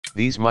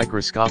These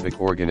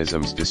microscopic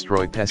organisms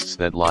destroy pests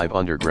that live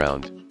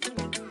underground.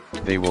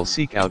 They will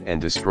seek out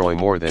and destroy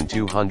more than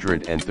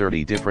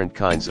 230 different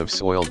kinds of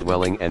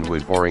soil-dwelling and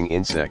wood-boring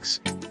insects,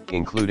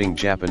 including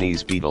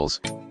Japanese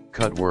beetles,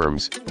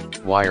 cutworms,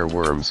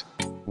 wireworms,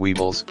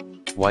 weevils,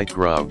 white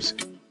grubs,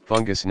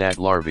 fungus gnat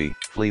larvae,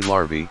 flea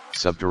larvae,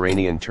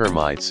 subterranean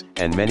termites,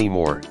 and many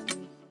more.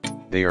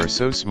 They are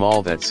so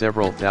small that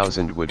several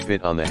thousand would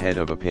fit on the head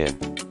of a pin.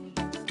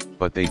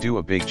 But they do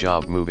a big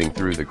job moving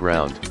through the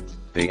ground.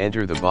 They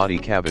enter the body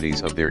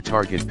cavities of their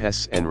target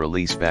pests and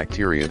release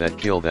bacteria that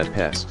kill that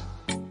pest.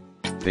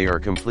 They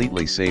are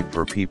completely safe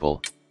for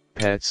people,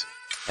 pets,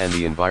 and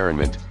the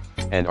environment,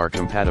 and are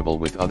compatible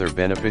with other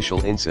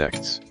beneficial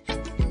insects.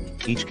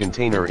 Each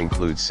container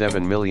includes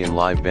 7 million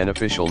live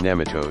beneficial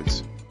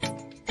nematodes.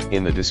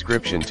 In the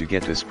description to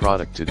get this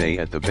product today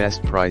at the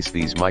best price,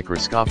 these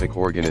microscopic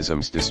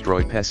organisms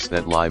destroy pests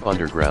that live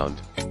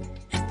underground.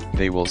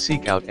 They will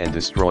seek out and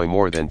destroy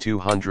more than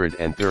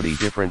 230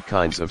 different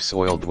kinds of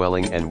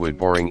soil-dwelling and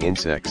wood-boring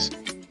insects,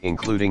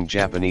 including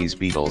Japanese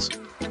beetles,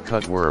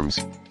 cutworms,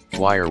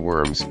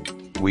 wireworms,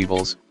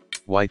 weevils,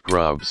 white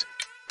grubs,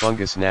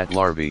 fungus gnat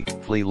larvae,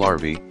 flea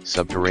larvae,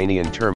 subterranean termites.